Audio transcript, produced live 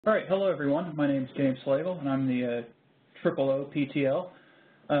All right, hello everyone. My name is James Slagle, and I'm the TripleO PTL.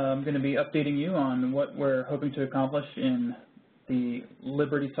 I'm going to be updating you on what we're hoping to accomplish in the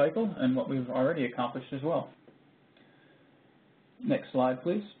Liberty cycle and what we've already accomplished as well. Next slide,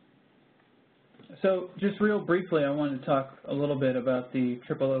 please. So just real briefly, I wanted to talk a little bit about the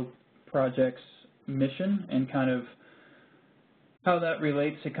TripleO project's mission and kind of how that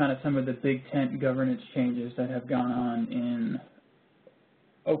relates to kind of some of the big tent governance changes that have gone on in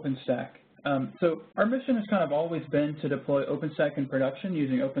OpenStack. So our mission has kind of always been to deploy OpenStack in production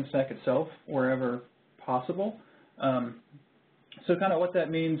using OpenStack itself wherever possible. So kind of what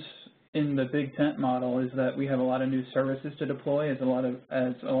that means in the big tent model is that we have a lot of new services to deploy as a lot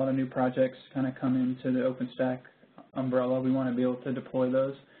of new projects kind of come into the OpenStack umbrella. We want to be able to deploy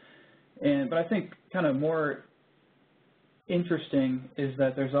those. But I think kind of more interesting is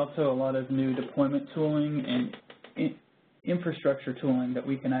that there's also a lot of new deployment tooling and infrastructure tooling that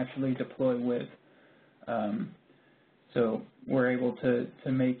we can actually deploy with. So we're able to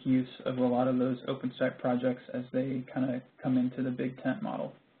make use of a lot of those OpenStack projects as they kind of come into the big tent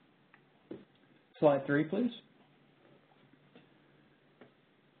model. Slide 3, please.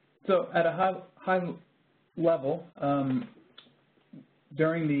 So at a high level,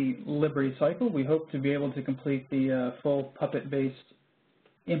 during the Liberty cycle, we hope to be able to complete the full Puppet-based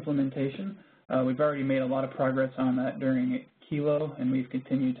implementation. We've already made a lot of progress on that during Kilo, and we've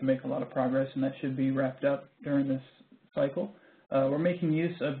continued to make a lot of progress, and that should be wrapped up during this cycle. We're making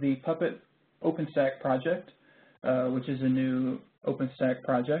use of the Puppet OpenStack project, which is a new OpenStack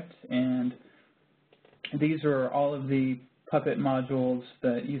project, and these are all of the Puppet modules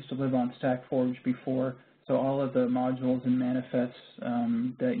that used to live on StackForge before, so all of the modules and manifests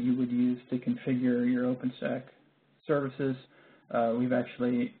that you would use to configure your OpenStack services, we've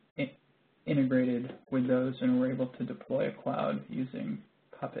actually integrated with those, and we're able to deploy a cloud using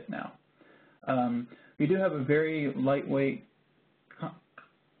Puppet now. We do have a very lightweight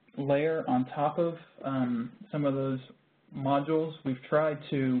layer on top of some of those modules. We've tried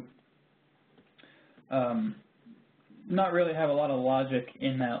to not really have a lot of logic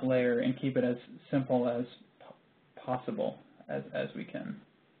in that layer and keep it as simple as possible as we can.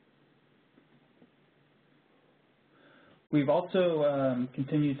 We've also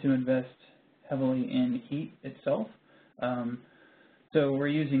continued to invest heavily in Heat itself. So we're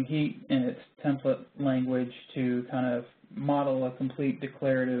using Heat in its template language to kind of model a complete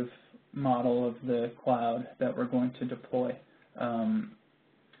declarative model of the cloud that we're going to deploy.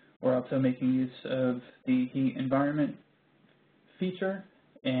 We're also making use of the Heat environment feature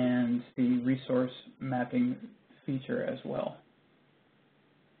and the resource mapping feature as well.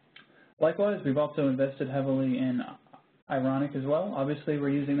 Likewise, we've also invested heavily in Ironic as well. Obviously, we're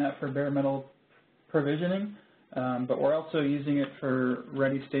using that for bare metal provisioning, but we're also using it for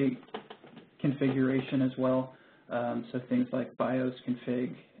ready state configuration as well, so things like BIOS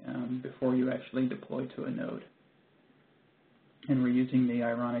config before you actually deploy to a node. And we're using the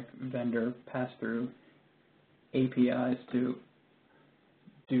Ironic vendor pass-through APIs to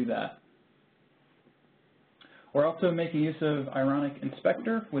do that. We're also making use of Ironic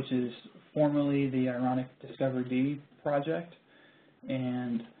Inspector, which is formerly the Ironic Discover D project,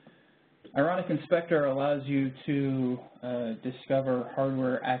 and Ironic Inspector allows you to discover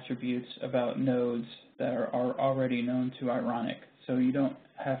hardware attributes about nodes that are already known to Ironic, so you don't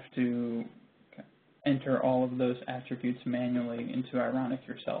have to enter all of those attributes manually into Ironic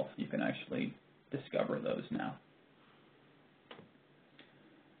yourself. You can actually discover those now.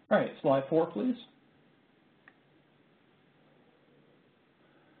 All right, slide 4, please.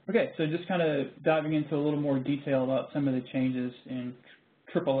 Okay, so just kind of diving into a little more detail about some of the changes in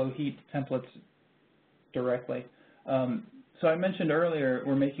TripleO Heat templates directly. So I mentioned earlier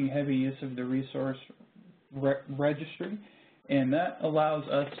we're making heavy use of the resource registry, and that allows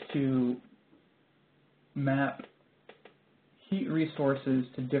us to map Heat resources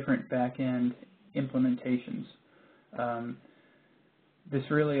to different back-end implementations. This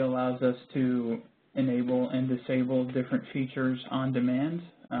really allows us to enable and disable different features on demand.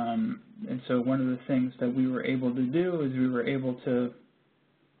 And so one of the things that we were able to do is we were able to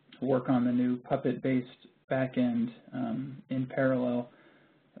work on the new Puppet-based backend in parallel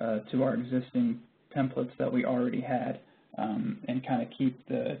to our existing templates that we already had, and kind of keep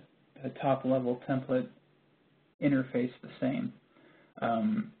the top-level template interface the same.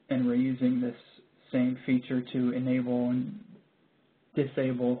 And we're using this same feature to enable and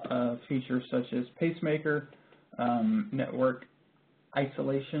disable features such as pacemaker, network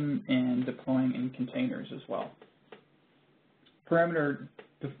isolation, and deploying in containers as well. Parameter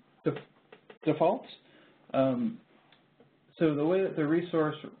defaults. So the way that the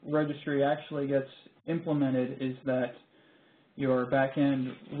resource registry actually gets implemented is that your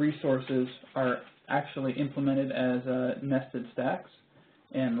back-end resources are actually implemented as nested stacks,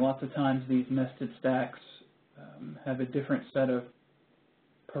 and lots of times these nested stacks have a different set of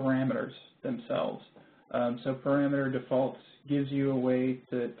parameters themselves. So parameter defaults gives you a way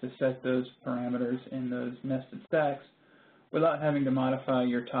to set those parameters in those nested stacks without having to modify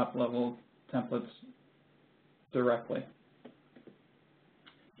your top-level templates directly.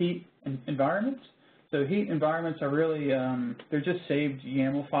 Heat environments. So heat environments are really, they're just saved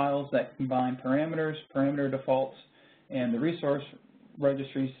YAML files that combine parameters, parameter defaults, and the resource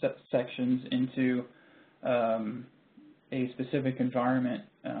registry sections into a specific environment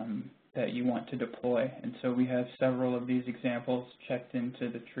that you want to deploy. And so we have several of these examples checked into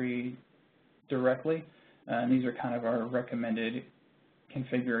the tree directly. And these are kind of our recommended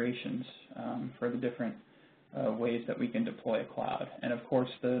configurations for the different ways that we can deploy a cloud. And of course,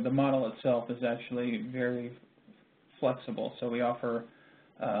 the model itself is actually very flexible. So we offer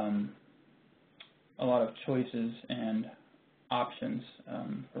a lot of choices and options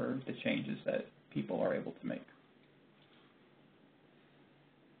for the changes that people are able to make.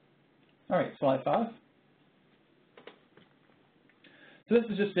 All right, slide 5. So this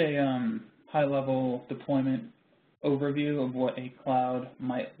is just a high-level deployment overview of what a cloud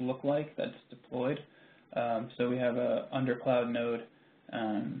might look like that's deployed. So we have a under cloud node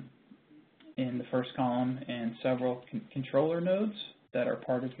in the first column and several controller nodes that are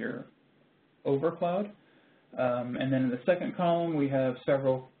part of your over cloud. And then in the second column, we have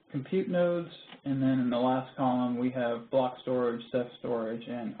several compute nodes, and then in the last column, we have block storage, Ceph storage,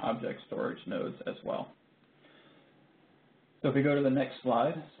 and object storage nodes as well. So if we go to the next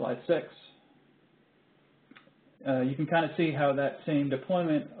slide, slide 6, you can kind of see how that same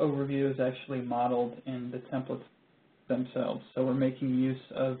deployment overview is actually modeled in the templates themselves. So we're making use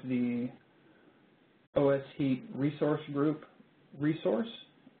of the OS Heat resource group resource,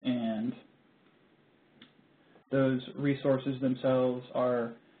 and those resources themselves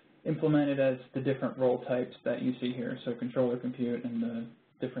are implemented as the different role types that you see here, so controller, compute, and the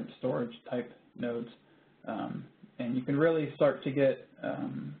different storage type nodes. And you can really start to get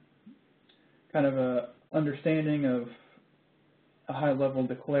kind of a understanding of a high-level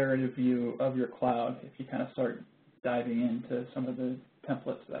declarative view of your cloud if you kind of start diving into some of the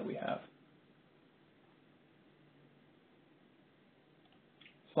templates that we have.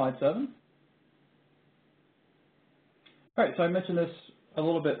 Slide 7. All right, so I mentioned this a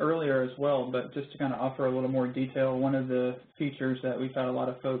little bit earlier as well, but just to kind of offer a little more detail, one of the features that we've had a lot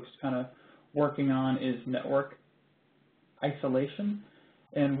of folks kind of working on is network isolation.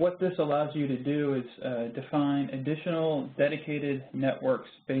 And what this allows you to do is define additional dedicated networks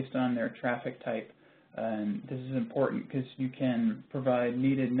based on their traffic type. And this is important because you can provide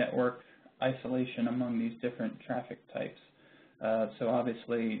needed network isolation among these different traffic types. So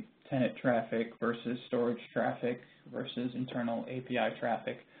obviously, tenant traffic versus storage traffic versus internal API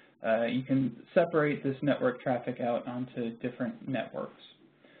traffic. You can separate this network traffic out onto different networks.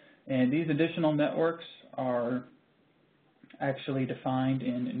 And these additional networks are actually defined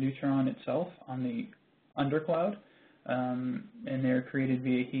in Neutron itself on the undercloud, and they're created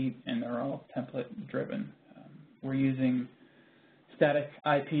via Heat, and they're all template driven. We're using static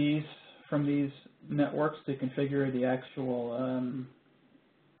IPs from these networks to configure the actual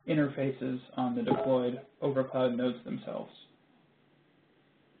interfaces on the deployed over cloud nodes themselves.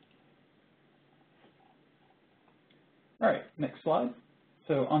 All right, next slide.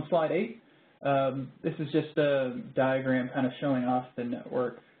 So on slide 8, this is just a diagram kind of showing off the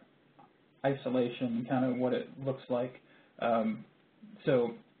network isolation, kind of what it looks like.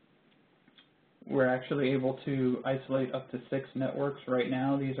 So we're actually able to isolate up to 6 networks right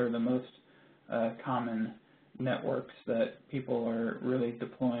now. These are the most common networks that people are really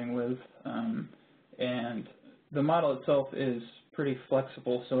deploying with. And the model itself is pretty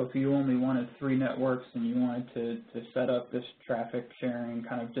flexible, so if you only wanted 3 networks and you wanted to set up this traffic sharing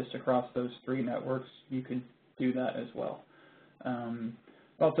kind of just across those 3 networks, you could do that as well. It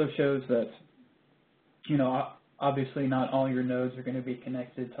also shows that, you know, obviously not all your nodes are going to be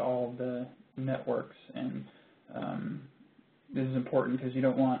connected to all the networks, and this is important because you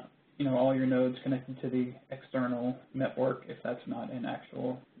don't want, you know, all your nodes connected to the external network if that's not an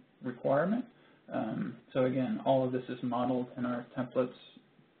actual requirement. So again, all of this is modeled in our templates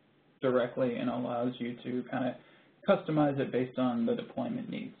directly and allows you to kind of customize it based on the deployment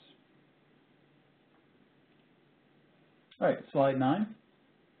needs. All right, slide 9.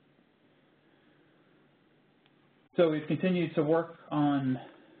 So we've continued to work on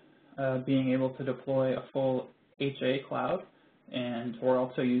being able to deploy a full HA cloud, and we're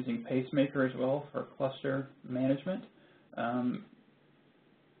also using Pacemaker as well for cluster management.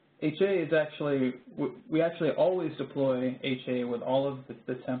 HA is actually, we actually always deploy HA with all of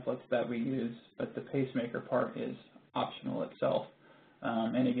the templates that we use, but the Pacemaker part is optional itself.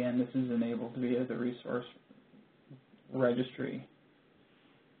 And again, this is enabled via the resource registry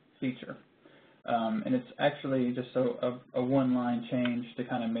feature. And it's actually just a one-line change to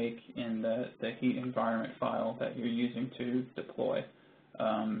kind of make in the heat environment file that you're using to deploy.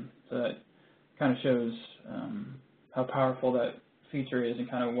 So that kind of shows how powerful that feature is and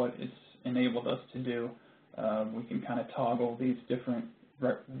kind of what it's enabled us to do. We can kind of toggle these different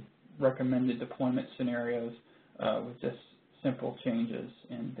recommended deployment scenarios with just simple changes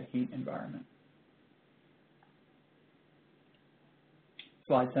in the heat environment.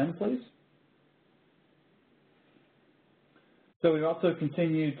 Slide 10, please. So we also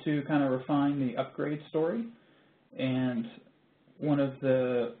continue to kind of refine the upgrade story, and one of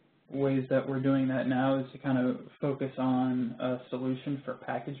the ways that we're doing that now is to kind of focus on a solution for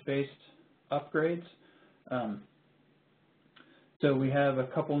package-based upgrades. So we have a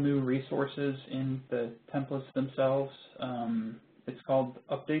couple new resources in the templates themselves. It's called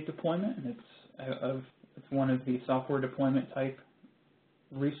Update Deployment, and it's one of the software deployment type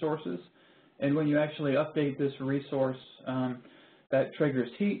resources. And when you actually update this resource, that triggers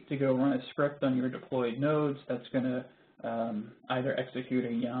heat to go run a script on your deployed nodes that's going to either execute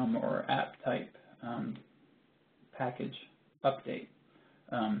a yum or app type package update.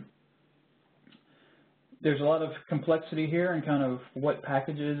 There's a lot of complexity here in kind of what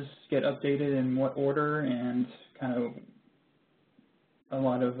packages get updated in what order, and kind of a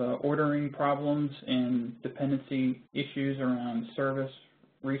lot of ordering problems and dependency issues around service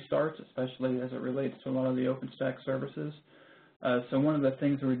restarts, especially as it relates to a lot of the OpenStack services. So one of the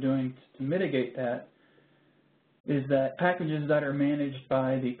things we're doing to mitigate that is that packages that are managed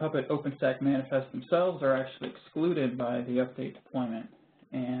by the Puppet OpenStack manifest themselves are actually excluded by the update deployment.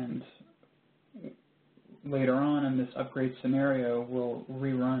 And later on in this upgrade scenario, we'll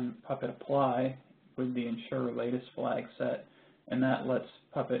rerun Puppet apply with the ensure latest flag set, and that lets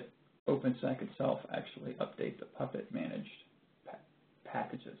Puppet OpenStack itself actually update the Puppet managed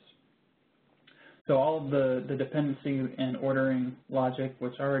packages. So all of the dependency and ordering logic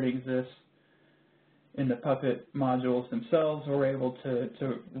which already exists in the Puppet modules themselves, we're able to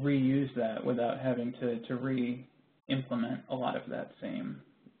reuse that without having to re-implement a lot of that same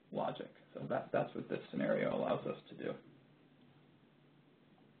logic. So that's what this scenario allows us to do.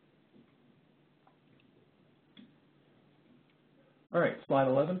 All right, slide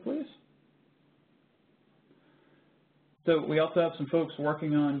 11, please. So we also have some folks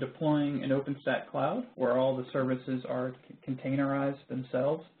working on deploying an OpenStack cloud where all the services are containerized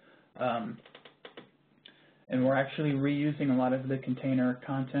themselves. And we're actually reusing a lot of the container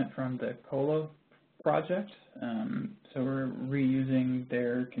content from the Colo project. So we're reusing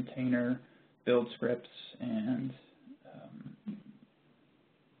their container build scripts, and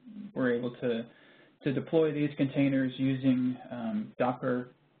we're able to deploy these containers using Docker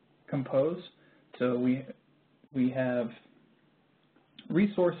Compose. So we have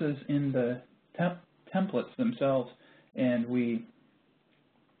resources in the templates themselves, and we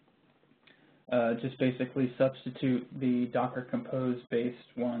just basically substitute the Docker Compose based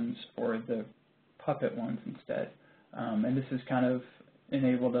ones for the Puppet ones instead. And this has kind of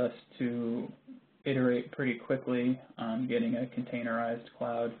enabled us to iterate pretty quickly on getting a containerized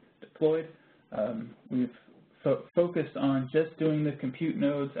cloud deployed. We've focused on just doing the compute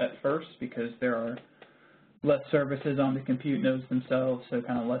nodes at first because there are less services on the compute nodes themselves, so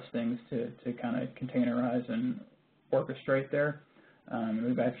kind of less things to kind of containerize and orchestrate there.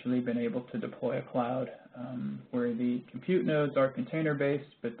 We've actually been able to deploy a cloud where the compute nodes are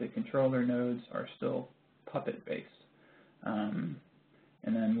container-based, but the controller nodes are still Puppet-based.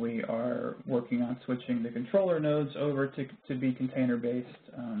 And then we are working on switching the controller nodes over to be container-based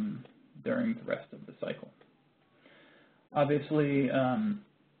during the rest of the cycle. Obviously,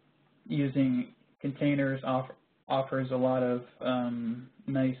 using containers offers a lot of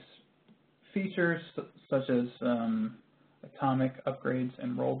nice features such as atomic upgrades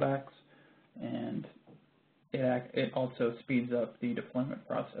and rollbacks, and it also speeds up the deployment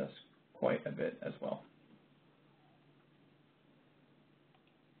process quite a bit as well.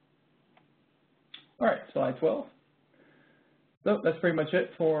 All right, slide 12. So that's pretty much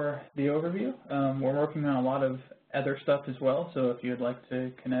it for the overview. We're working on a lot of other stuff as well, so if you'd like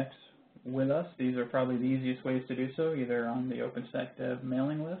to connect with us, these are probably the easiest ways to do so, either on the OpenStack Dev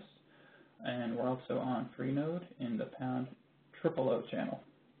mailing list, and we're also on Freenode in the #TripleO channel.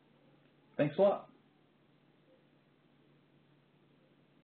 Thanks a lot.